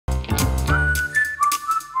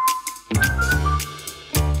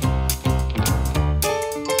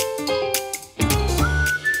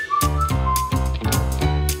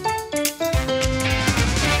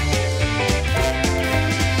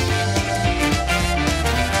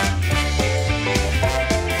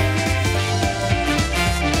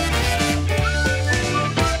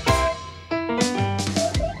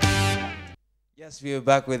we are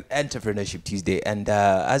back with Entrepreneurship Tuesday, and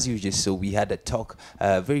as you just saw, we had a talk,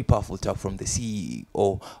 very powerful talk from the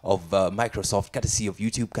CEO of Microsoft, courtesy of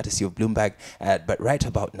YouTube, courtesy of Bloomberg. But right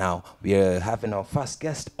about now, we are having our first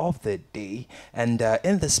guest of the day, and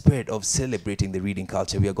in the spirit of celebrating the reading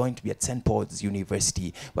culture, we are going to be at St. Paul's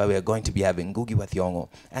University, where we are going to be having Ngugi wa Thiong'o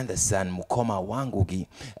and the son Mukoma wa Ngugi,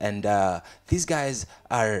 and these guys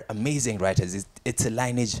are amazing writers. It's a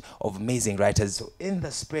lineage of amazing writers. So in the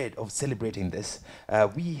spirit of celebrating this,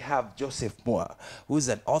 we have Joseph Moore, who's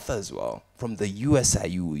an author as well from the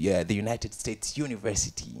USIU, the United States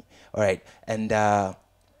University. All right, and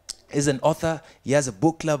is an author. He has a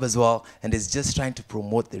book club as well, and is just trying to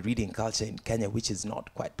promote the reading culture in Kenya, which is not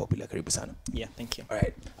quite popular. Karibu sana. Yeah, thank you. All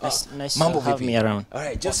right, nice to have me around. All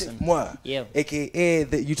right, Joseph Moore, yeah, aka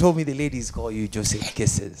you told me the ladies call you Joseph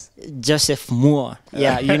Kisses. Joseph Moore.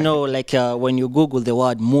 Yeah, you know, like when you Google the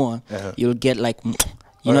word Moore, you'll get like.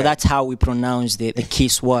 You know, that's how we pronounce the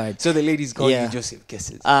kiss word. So the ladies call you Joseph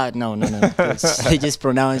Kisses? No. They just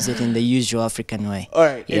pronounce it in the usual African way. All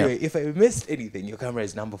right. Anyway, if I missed anything, your camera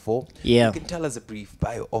is number 4. Yeah. You can tell us a brief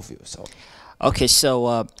bio of yourself. Okay,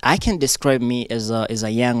 so I can describe me as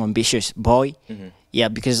a young, ambitious boy. Yeah,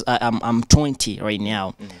 because I'm 20 right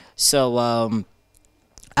now. So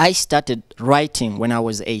I started writing when I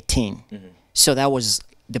was 18. So that was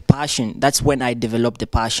the passion. That's when I developed the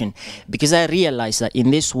passion, because I realized that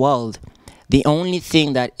in this world, the only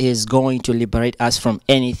thing that is going to liberate us from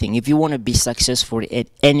anything, if you want to be successful at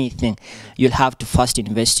anything, you'll have to first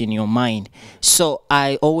invest in your mind. So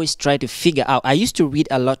I always try to figure out. I used to read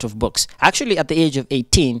a lot of books. Actually, at the age of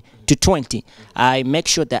 18 to 20, I make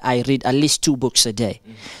sure that I read at least 2 books a day.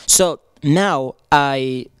 So now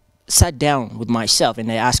I sat down with myself and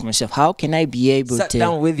I asked myself, how can I be able to... Sat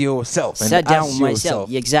down with yourself and sat down ask with myself.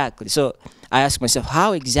 yourself. Exactly. So I asked myself,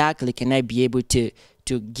 how exactly can I be able to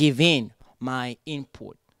give in my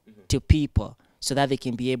input to people so that they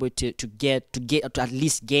can be able to at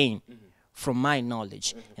least gain from my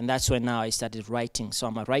knowledge. And that's when now I started writing. So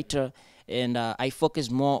I'm a writer, and I focus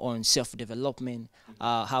more on self-development,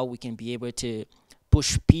 how we can be able to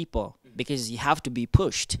push people, because you have to be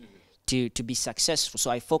pushed to be successful.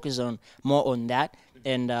 So I focus on more on that,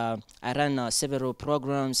 and I run several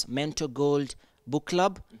programs, Mentor Gold, Book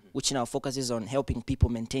Club, which now focuses on helping people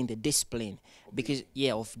maintain the discipline, because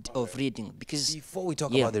of reading. Because before we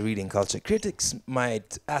talk about the reading culture, critics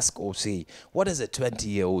might ask or say, what does a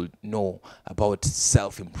 20-year-old know about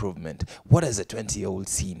self-improvement? What has a 20-year-old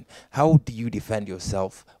seen? How do you defend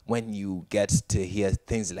yourself when you get to hear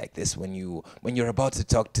things like this, when you're about to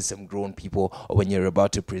talk to some grown people, or when you're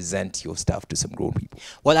about to present your stuff to some grown people?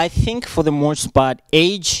 Well, I think for the most part,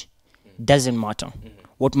 age doesn't matter.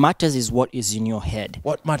 What matters is what is in your head.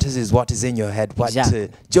 What matters is what is in your head. What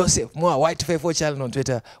Joseph Moore, Y254 channel on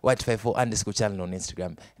Twitter, Y254 channel on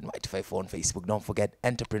Instagram, and Y254 on Facebook. Don't forget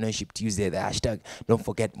Entrepreneurship Tuesday, the hashtag. Don't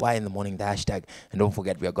forget Why in the Morning, the hashtag. And don't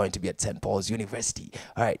forget we are going to be at St. Paul's University.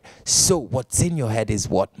 All right. So what's in your head is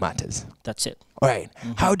what matters. That's it. All right.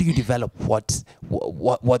 How do you develop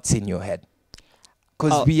what's in your head?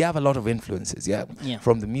 Because we have a lot of influences,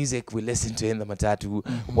 from the music we listen to in the matatu,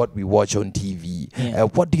 what we watch on TV.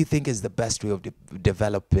 What do you think is the best way of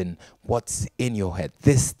developing what's in your head?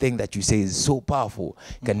 This thing that you say is so powerful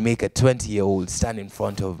can make a 20-year-old stand in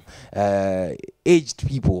front of aged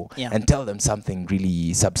people and tell them something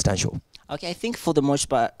really substantial. Okay, I think for the most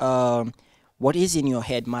part, what is in your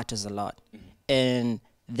head matters a lot. And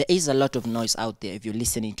there is a lot of noise out there if you're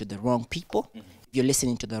listening to the wrong people. You're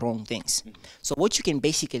listening to the wrong things. So what you can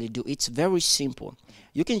basically do, it's very simple.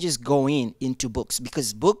 You can just go into books,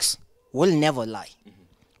 because books will never lie.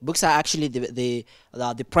 Books are actually the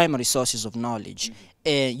primary sources of knowledge.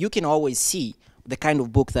 And you can always see the kind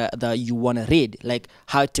of book that you want to read, like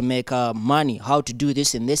how to make money, how to do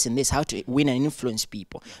this and this and this, how to win and influence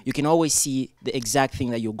people. You can always see the exact thing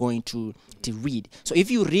that you're going to read. So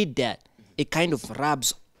if you read that, it kind of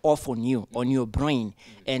rubs off on you, on your brain.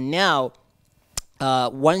 And now,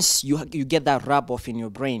 once you get that rub off in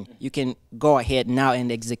your brain, you can go ahead now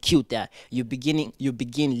and execute that. You begin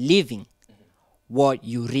living what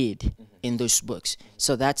you read in those books.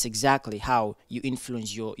 So that's exactly how you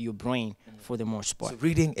influence your brain for the most part. So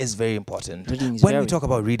reading is very important. When we talk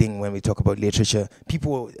about reading, when we talk about literature,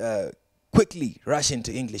 people quickly rush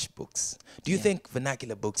into English books. Do you think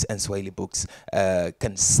vernacular books and Swahili books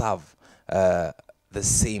can serve the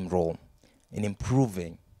same role in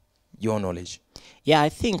improving your knowledge? Yeah, I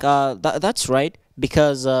think that's right,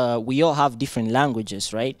 because we all have different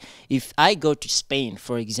languages, right? If I go to Spain,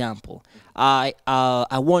 for example, I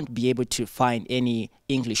won't be able to find any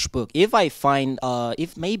English book. If I find,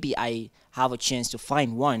 if maybe I have a chance to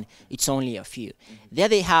find one, it's only a few. There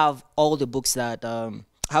they have all the books that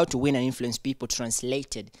How to Win and Influence People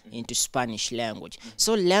translated into Spanish language.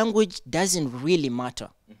 So language doesn't really matter.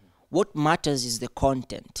 What matters is the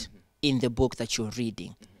content in the book that you're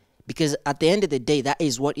reading. Because at the end of the day, that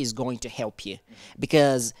is what is going to help you.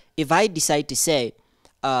 Because if I decide to say,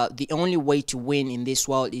 the only way to win in this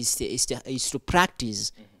world is to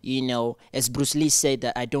practice, you know, as Bruce Lee said,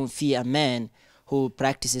 that I don't fear a man who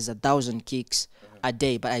practices 1,000 kicks a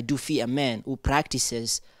day, but I do fear a man who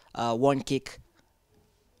practices one kick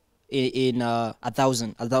in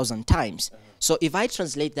 1,000 times. So if I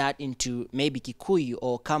translate that into maybe Kikuyu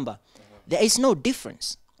or Kamba, there is no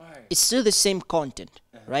difference. It's still the same content,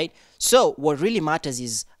 right? So what really matters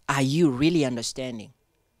is, are you really understanding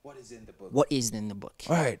What is in the book? what is in the book?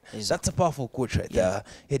 All right, that's a powerful quote right there.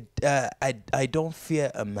 I don't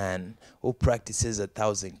fear a man who practices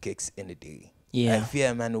 1,000 kicks in a day. Yeah. I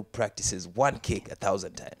fear a man who practices one kick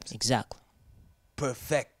 1,000 times. Exactly.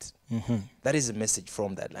 Perfect. That is a message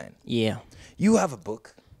from that line. Yeah. You have a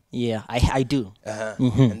book. Yeah, I do.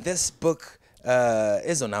 And this book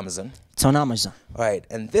is on Amazon. It's on Amazon. All right,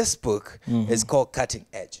 and this book is called Cutting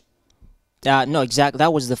Edge. No, exactly.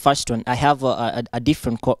 That was the first one. I have a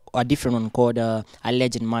different one called A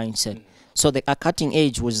Legend Mindset. So the Cutting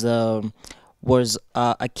Edge was a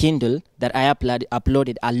Kindle that I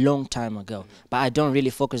uploaded a long time ago, but I don't really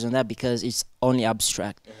focus on that because it's only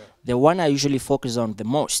abstract. The one I usually focus on the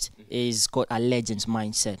most is called A Legend's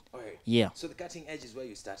Mindset. Yeah. So the Cutting Edge is where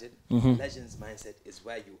you started. Legend's Mindset is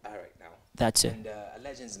where you are right now. That's it. And a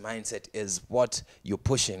Legend's Mindset is what you're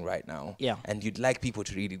pushing right now. Yeah. And you'd like people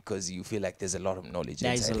to read it because you feel like there's a lot of knowledge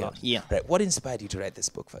There is inside a here. lot, yeah. Right. What inspired you to write this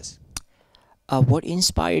book first? What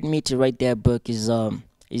inspired me to write that book is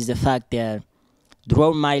the fact that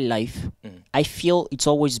throughout my life, I feel it's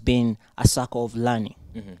always been a cycle of learning.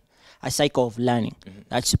 A cycle of learning.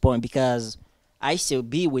 That's the point, because I used to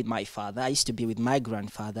be with my father, I used to be with my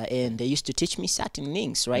grandfather, and they used to teach me certain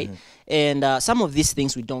things, right? And some of these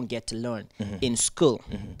things we don't get to learn in school,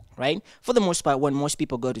 right? For the most part, when most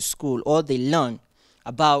people go to school, all they learn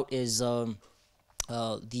about is the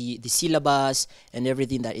syllabus and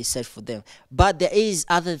everything that is set for them. But there is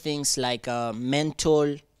other things like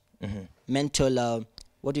mental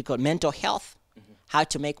health, how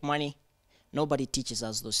to make money. Nobody teaches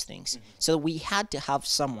us those things. So we had to have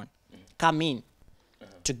someone come in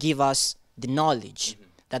to give us the knowledge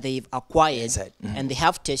that they've acquired and they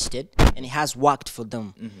have tested and it has worked for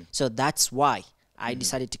them. So that's why I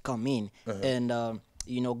decided to come in and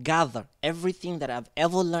gather everything that I've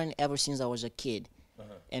ever learned ever since I was a kid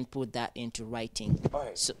and put that into writing. All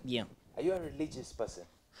right. So yeah. Are you a religious person?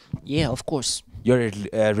 Yeah, of course. You're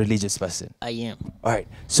a religious person. I am. All right.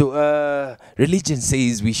 So religion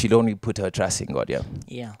says we should only put our trust in God, yeah?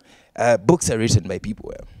 Yeah. Books are written by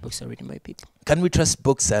people, yeah? Books are written by people. Can we trust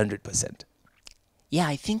books 100%? Yeah,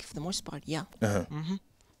 I think for the most part, yeah.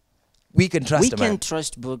 We can trust We a man. can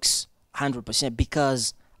trust books 100%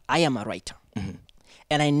 because I am a writer.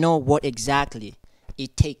 And I know what exactly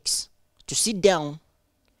it takes to sit down,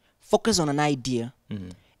 focus on an idea,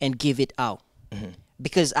 and give it out.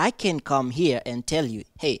 Because I can come here and tell you,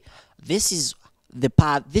 hey, this is the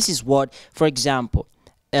path, this is what, for example,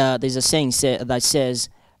 there's a saying that says,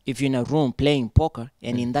 if you're in a room playing poker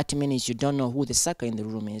and in 30 minutes you don't know who the sucker in the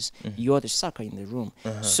room is, you're the sucker in the room.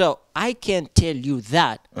 So I can tell you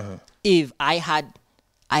that if I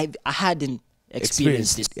hadn't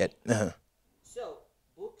experienced this yet. So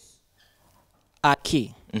books are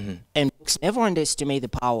key. And books, never underestimate the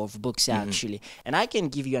power of books actually. And I can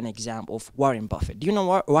give you an example of Warren Buffett. Do you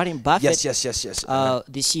know Warren Buffett? Yes. The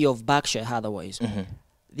CEO of Berkshire Hathaway.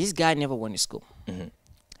 This guy never went to school.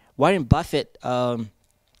 Warren Buffett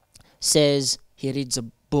says he reads a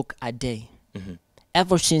book a day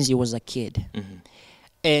ever since he was a kid.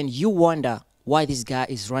 And you wonder why this guy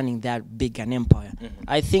is running that big an empire.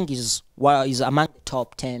 I think he's among the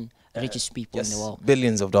top 10 richest people in the world.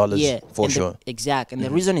 Billions of dollars, for sure. Exactly. And the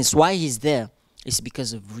reason is why he's there is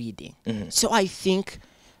because of reading. So I think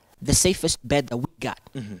the safest bet that we got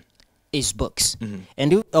is books.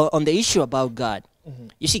 And on the issue about God,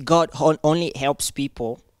 you see, God only helps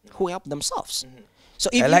people who help themselves. So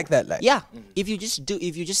if I like that line. Yeah. If you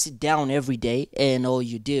just sit down every day and all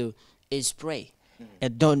you do is pray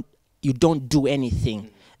and you don't do anything,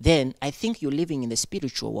 then I think you're living in the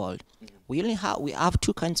spiritual world. We have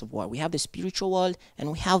two kinds of world. We have the spiritual world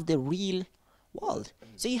and we have the real world.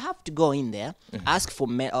 So you have to go in there, ask for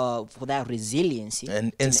that resiliency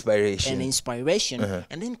and inspiration,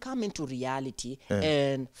 and then come into reality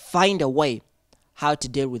and find a way how to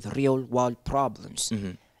deal with real world problems.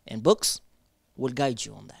 And books will guide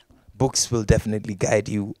you on that. books will definitely guide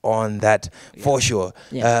you on that for sure.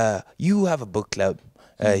 You have a book club.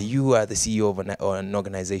 You are the CEO of an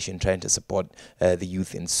organization trying to support the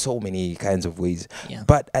youth in so many kinds of ways.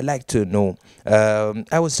 But I'd like to know,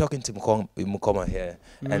 I was talking to Mukoma here,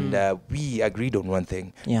 and we agreed on one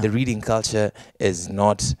thing. The reading culture is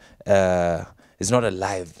not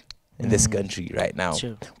alive in this country right now.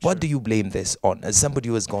 What do you blame this on? As somebody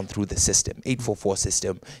who has gone through the system, 844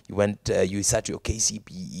 system, you sat your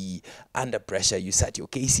KCPE under pressure, you sat your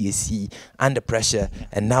KCSE under pressure,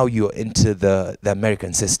 and now you're into the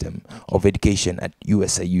American system of education at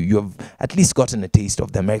USIU. You have at least gotten a taste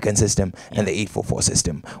of the American system and the 844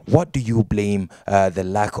 system. What do you blame the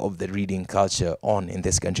lack of the reading culture on in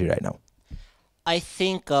this country right now? I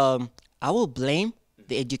think I will blame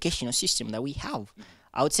the educational system that we have.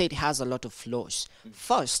 I would say it has a lot of flaws.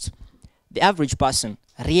 First, the average person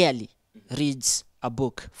rarely reads a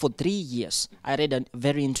book for 3 years. I read a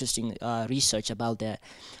very interesting research about that,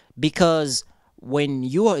 because when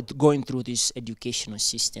you are going through this educational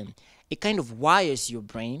system, it kind of wires your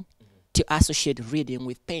brain to associate reading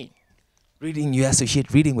with pain. You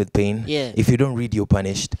associate reading with pain. If you don't read, you're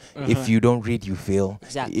punished. If you don't read, you fail.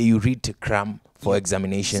 You read to cram for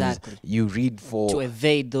examinations. You read to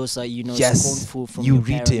evade those scornful from you your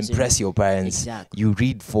read parents, to impress your parents. You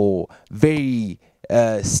read for very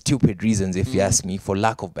stupid reasons, if you ask me, for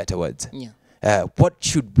lack of better words. What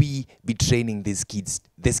should we be training these kids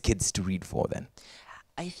to read for then?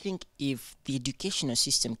 I think if the educational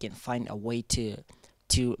system can find a way to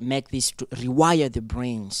make this, to rewire the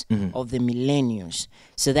brains of the millennials,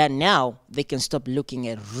 so that now they can stop looking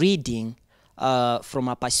at reading from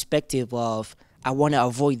a perspective of, I want to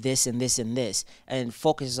avoid this and this and this, and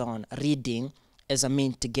focus on reading as a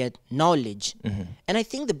means to get knowledge. And I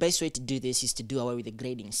think the best way to do this is to do away with the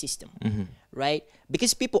grading system, right?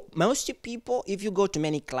 Because most people, if you go to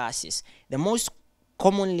many classes, the most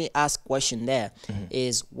commonly asked question there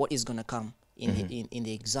is, what is going to come in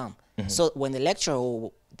the exam? So when the lecturer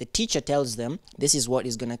or the teacher tells them this is what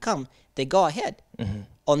is going to come, they go ahead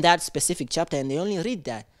on that specific chapter and they only read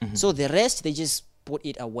that. So the rest, they just put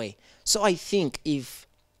it away. So I think if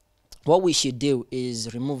what we should do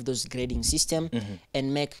is remove those grading system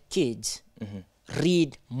and make kids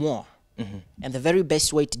read more. And the very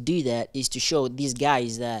best way to do that is to show these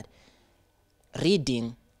guys that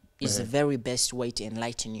reading is the very best way to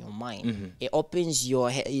enlighten your mind. It opens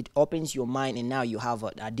your mind, and now you have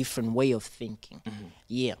a different way of thinking.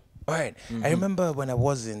 All right. I remember when I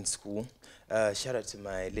was in school, shout out to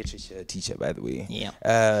my literature teacher, by the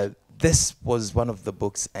way. This was one of the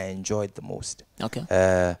books I enjoyed the most.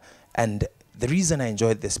 And the reason I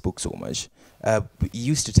enjoyed this book so much, he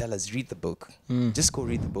used to tell us, read the book. Just go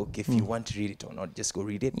read the book. If you want to read it or not, just go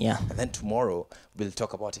read it. And then tomorrow, we'll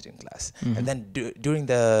talk about it in class. And then during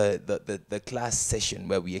the class session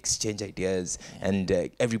where we exchange ideas and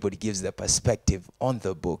everybody gives their perspective on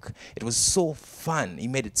the book, it was so fun. He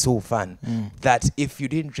made it so fun that if you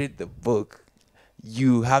didn't read the book,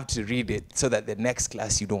 you have to read it so that the next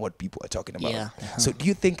class you know what people are talking about. So do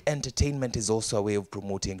you think entertainment is also a way of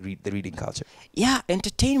promoting the reading culture? Yeah,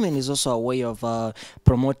 entertainment is also a way of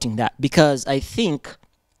promoting that, because I think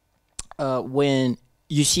when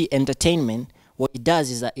you see entertainment, what it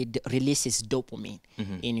does is that it releases dopamine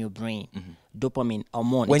in your brain. Dopamine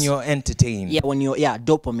hormones. When you're entertained.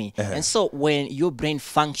 Dopamine. And so when your brain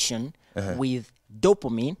function with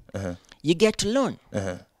dopamine, you get to learn.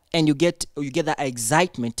 And you get that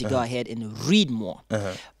excitement to go ahead and read more.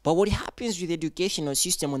 But what happens with the educational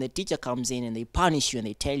system, when the teacher comes in and they punish you and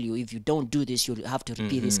they tell you, if you don't do this, you'll have to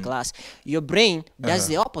repeat this class, your brain does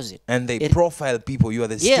the opposite. And they profile people. You are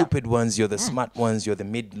the stupid ones, you're the smart ones, you're the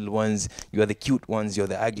middle ones, you're the cute ones, you're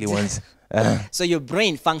the ugly ones. So your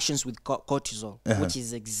brain functions with cortisol, which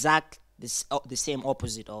is the same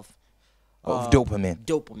opposite of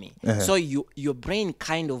dopamine. So your brain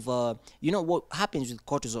kind of you know what happens with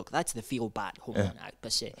cortisol, that's the feel bad hormone per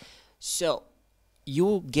se. So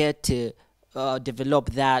you get to develop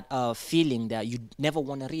that feeling that you never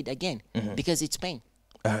want to read again because it's pain.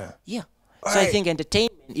 So I think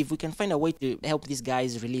entertainment, if we can find a way to help these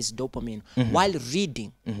guys release dopamine while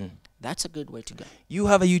reading, that's a good way to go. You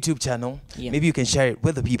have a YouTube channel. Maybe you can share it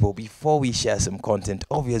with the people before we share some content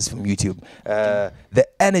obvious from YouTube. The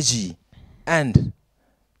energy and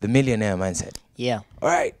the millionaire mindset. All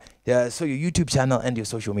right. So your YouTube channel and your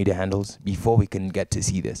social media handles before we can get to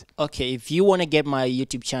see this. Okay. If you want to get my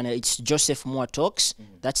YouTube channel, it's Joseph Moore Talks.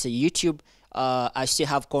 That's the YouTube. I still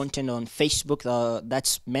have content on Facebook.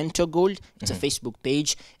 That's Mentor Gold. It's a Facebook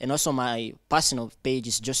page. And also my personal page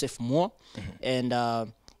is Joseph Moore. And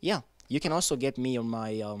you can also get me on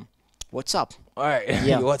my WhatsApp. All right.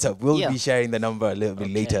 Yeah. What's up? We'll Yeah. be sharing the number a little bit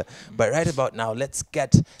later. But right about now, let's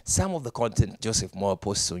get some of the content Joseph Moore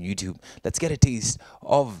posts on YouTube. Let's get a taste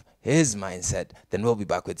of his mindset. Then we'll be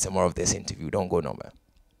back with some more of this interview. Don't go nowhere.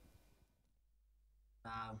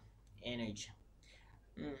 Energy.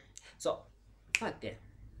 So, but then,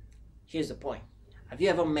 here's the point. Have you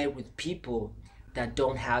ever met with people that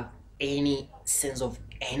don't have any sense of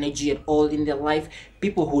energy at all in their life?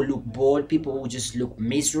 People who look bored, people who just look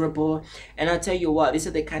miserable. And I'll tell you what, these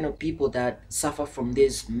are the kind of people that suffer from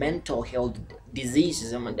these mental health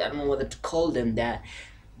diseases. I don't know whether to call them that.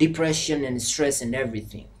 Depression and stress and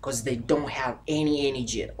everything, because they don't have any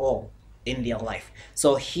energy at all in their life.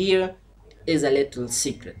 So here is a little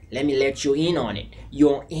secret. Let me let you in on it.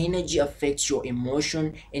 Your energy affects your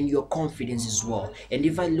emotion and your confidence as well. And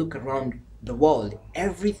if I look around the world,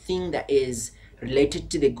 everything that is related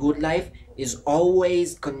to the good life is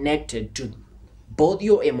always connected to both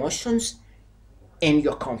your emotions and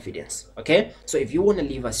your confidence. Okay, so if you want to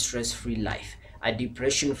live a stress-free life, a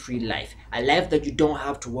depression-free life, a life that you don't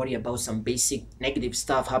have to worry about some basic negative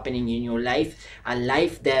stuff happening in your life, a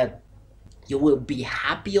life that you will be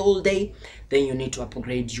happy all day, then you need to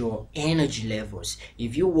upgrade your energy levels.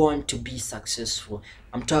 If you want to be successful,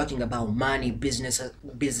 I'm talking about money,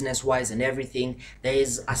 business wise and everything, there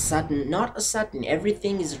is a certain, not a certain,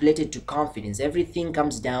 everything is related to confidence. Everything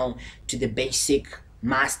comes down to the basic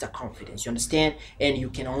master confidence, you understand? And you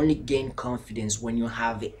can only gain confidence when you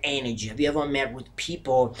have energy. Have you ever met with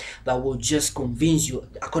people that will just convince you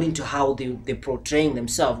according to how they're portraying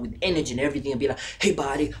themselves with energy and everything, and be like, hey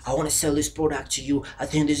buddy, I want to sell this product to you, I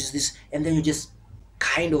think this is this, and then you just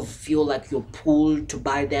kind of feel like you're pulled to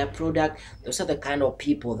buy their product? Those are the kind of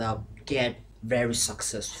people that get very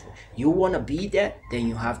successful. You want to be there, then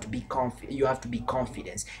you have to be confident. You have to be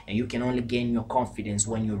confident, and you can only gain your confidence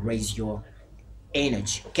when you raise your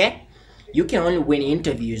energy. Okay, you can only win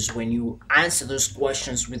interviews when you answer those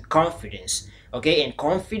questions with confidence. Okay, and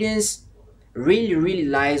confidence really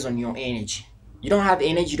lies on your energy. You don't have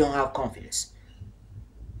energy, you don't have confidence.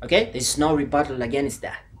 Okay, there's no rebuttal against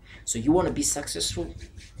that. So you want to be successful,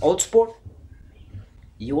 old sport,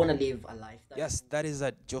 you want to live a life that Yes, that is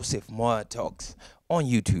at Joseph Moore Talks on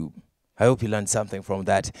YouTube. I hope you learned something from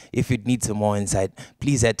that. If you need some more insight,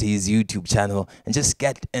 please head to his YouTube channel and just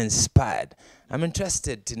get inspired. I'm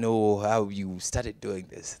interested to know how you started doing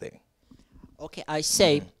this thing. Okay, I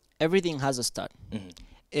say everything has a start.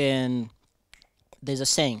 And there's a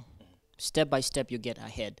saying, step by step you get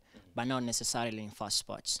ahead, but not necessarily in fast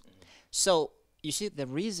spots. So you see, the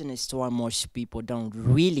reason is to why most people don't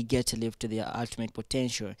really get to live to their ultimate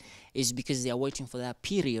potential is because they are waiting for that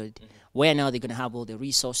period where now they're going to have all the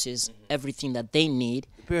resources, everything that they need.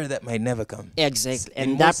 A period that might never come. Exactly.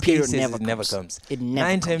 In And that most period cases, never it comes. never comes. It never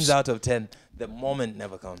 9 comes. times out of 10, the moment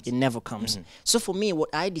never comes. It never comes. So for me, what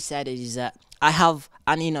I decided is that I have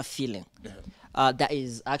an inner feeling that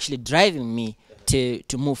is actually driving me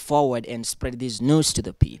to move forward and spread this news to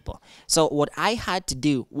the people. So what I had to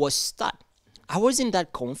do was start. I wasn't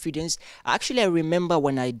that confident. Actually, I remember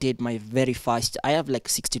when I did my very first, I have like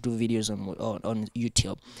 62 videos on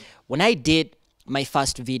YouTube. When I did my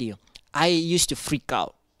first video, I used to freak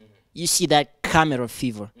out. You see that camera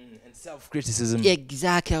fever. And self-criticism.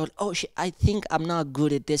 Exactly. Oh shit, I think I'm not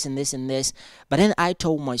good at this and this and this. But then I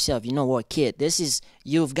told myself, you know what, kid,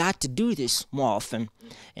 you've got to do this more often.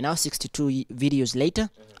 And now 62 videos later,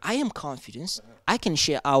 I am confident. I can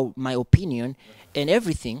share out my opinion and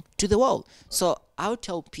everything to the world. So I'll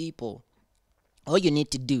tell people, all you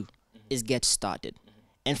need to do is get started.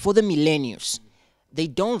 And for the millennials, they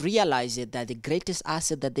don't realize it, that the greatest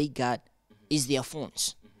asset that they got is their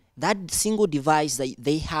phones. That single device that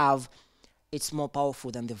they have, it's more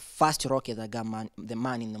powerful than the first rocket that got the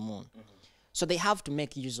man in the moon. So they have to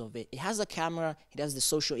make use of it. It has a camera, it has the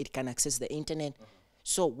social, it can access the internet.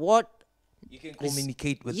 So what... You can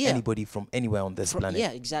communicate with anybody from anywhere on this planet. Yeah,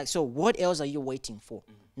 exactly. So what else are you waiting for?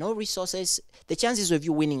 No resources. The chances of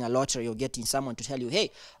you winning a lottery or getting someone to tell you, hey,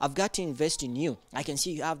 I've got to invest in you, I can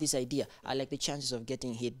see you have this idea, are like the chances of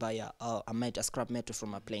getting hit by a scrap metal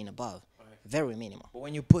from a plane above. Very minimal. But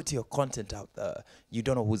when you put your content out there, you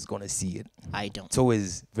don't know who's going to see it. I don't. It's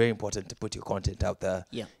always very important to put your content out there.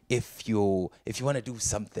 Yeah. If you want to do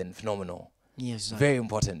something phenomenal. Yes. Very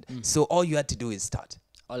important. So all you had to do is start.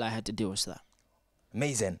 All I had to do was that.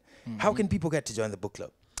 Amazing. How can people get to join the book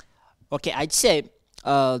club? Okay, I'd say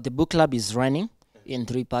the book club is running in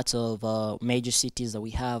 3 parts of major cities that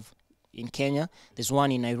we have in Kenya. There's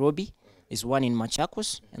one in Nairobi, there's one in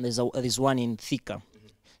Machakos, and there's one in Thika.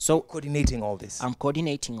 So Coordinating all this. I'm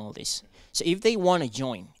coordinating all this. So if they want to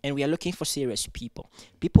join, and we are looking for serious people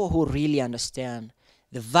who really understand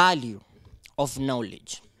the value of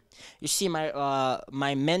knowledge. You see,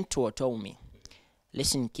 my mentor told me,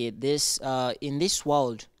 listen, kid, this in this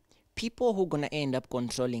world, people who are gonna end up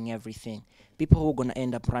controlling everything, people who are gonna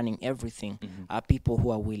end up running everything, are people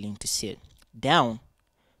who are willing to sit down.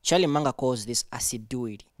 Charlie Manga calls this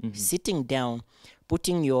assiduity. Sitting down,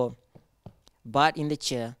 putting your butt in the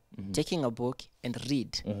chair, taking a book and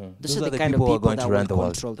read. Those are the kind of people that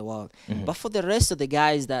will control the world. But for the rest of the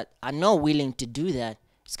guys that are not willing to do that,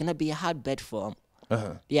 it's gonna be a hard bet for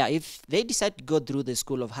them. Yeah, if they decide to go through the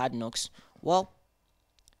school of hard knocks, well,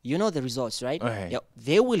 you know the results, right? Yeah,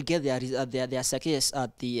 they will get their success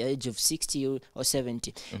at the age of 60 or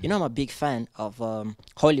 70. You know, I'm a big fan of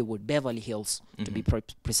Hollywood, Beverly Hills, to be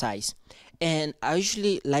precise. And I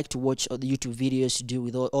usually like to watch all the YouTube videos to do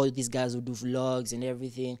with all these guys who do vlogs and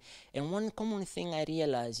everything. And one common thing I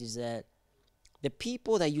realize is that the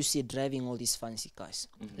people that you see driving all these fancy cars,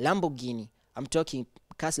 Lamborghini, I'm talking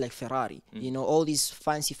cars like Ferrari, you know, all these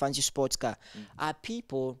fancy sports cars, are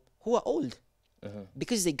people who are old.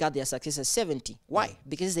 Because they got their success at 70. Why?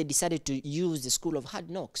 Because they decided to use the school of hard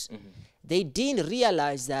knocks. They didn't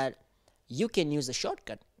realize that you can use a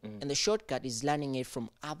shortcut. And the shortcut is learning it from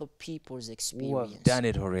other people's experience. Who have done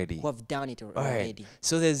it already. Who have done it already. Right.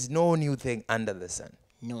 So there's no new thing under the sun.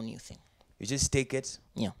 No new thing. You just take it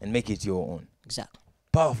and make it your own. Exactly.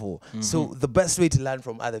 Powerful. So the best way to learn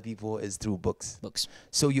from other people is through books.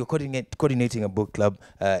 So you're coordinating a book club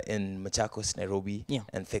in Machakos, Nairobi,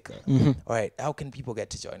 and Thika. All right. How can people get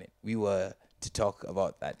to join it? We were to talk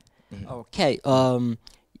about that. Okay.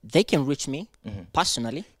 They can reach me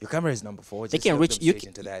personally. Your camera is number 4. They can reach you.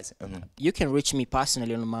 Into the eyes. You can reach me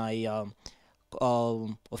personally on my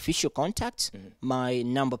official contact, my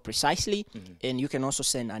number precisely, and you can also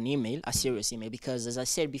send an email, a serious email, because as I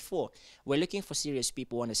said before, we're looking for serious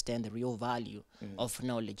people who understand the real value of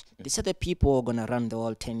knowledge. These are the people who are gonna run the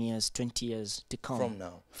world 10 years, 20 years to come. From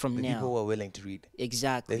now. People who are willing to read.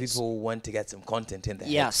 Exactly. The people who want to get some content in their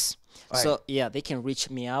Yes. So yeah, they can reach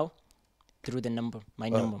me out through the number, my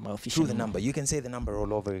number, my official through the number. You can say the number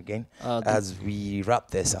all over again as we wrap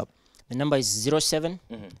this up. The number is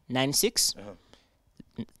 0796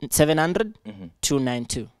 700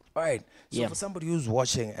 292. All right. So for somebody who's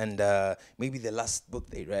watching and maybe the last book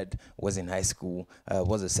they read was in high school,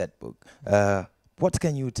 was a set book, what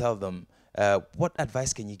can you tell them? What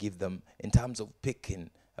advice can you give them in terms of picking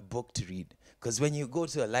a book to read? Because when you go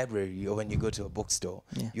to a library or when you go to a bookstore,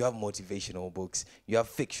 you have motivational books, you have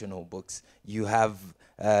fictional books, you have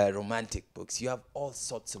romantic books, you have all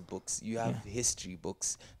sorts of books, you have history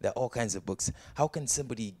books, there are all kinds of books. How can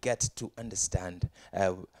somebody get to understand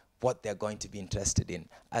what they're going to be interested in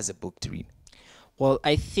as a book to read? Well,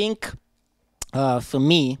 I think for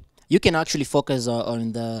me, you can actually focus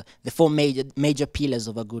on the 4 major pillars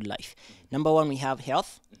of a good life. Number 1, we have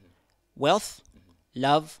health, wealth,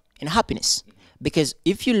 love, and happiness. Because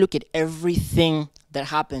if you look at everything that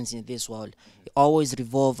happens in this world, it always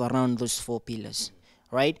revolves around those 4 pillars,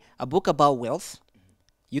 right? A book about wealth,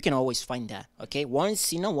 you can always find that, okay?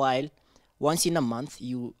 Once in a while, once in a month,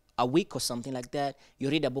 a week or something like that, you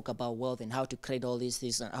read a book about wealth and how to create all these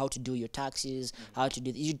things and how to do your taxes, how to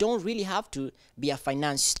do. You don't really have to be a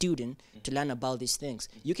finance student to learn about these things.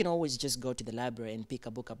 You can always just go to the library and pick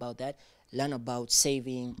a book about that, learn about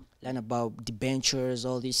saving, learn about debentures,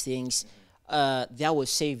 all these things. That will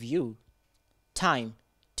save you time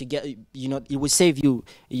to get, it will save you,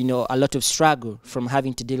 a lot of struggle from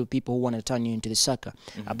having to deal with people who want to turn you into the sucker.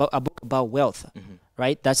 A book about wealth,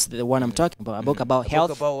 right? That's the one I'm talking about. A book about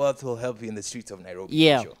health. A book about wealth will help you in the streets of Nairobi.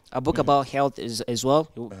 Yeah, a book about health as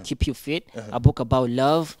well. It will keep you fit. A book about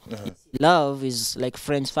love. Love is like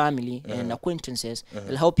friends, family, and acquaintances.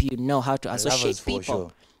 It'll help you know how to associate people.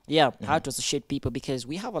 Sure. Yeah, how to associate people, because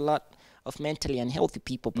we have a lot of mentally unhealthy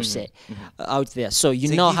people per se out there. So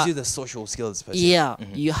you know it gives how you the social skills per se. Yeah,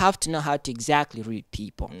 you have to know how to exactly read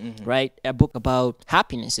people, right? A book about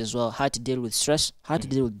happiness as well, how to deal with stress, how to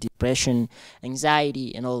deal with depression,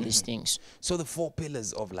 anxiety, and all these things. So the 4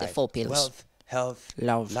 pillars of life. The 4 pillars. Wealth, health,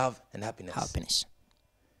 love, and happiness.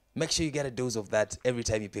 Make sure you get a dose of that every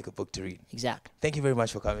time you pick a book to read. Exactly. Thank you very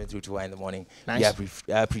much for coming through to Y in the Morning. Nice.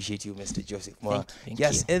 Yeah, I appreciate you, Mr. Joseph Moore. Thank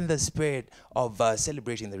yes, you. in the spirit of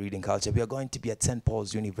celebrating the reading culture, we are going to be at St.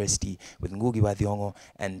 Paul's University with Ngugi wa Thiong'o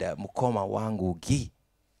and Mukoma Wangu Gi.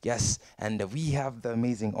 Yes, and we have the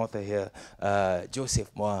amazing author here,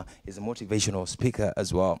 Joseph Moore, is a motivational speaker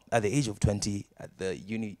as well. At the age of 20, at the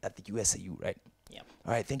USAU, right? Yeah.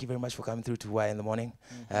 All right, thank you very much for coming through to Y in the morning.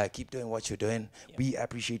 Keep doing what you're doing. Yep. We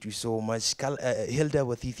appreciate you so much. Hilda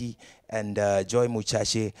Wathithi and Joy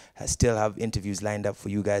Muchache still have interviews lined up for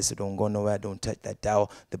you guys, so don't go nowhere. Don't touch that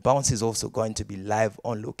dial. The bounce is also going to be live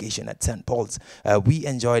on location at St. Paul's. We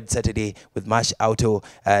enjoyed Saturday with Mash Auto,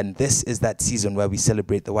 and this is that season where we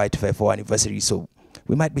celebrate the Y254 anniversary. So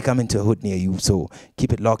we might be coming to a hood near you. So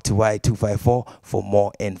keep it locked to Y254 for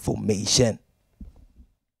more information.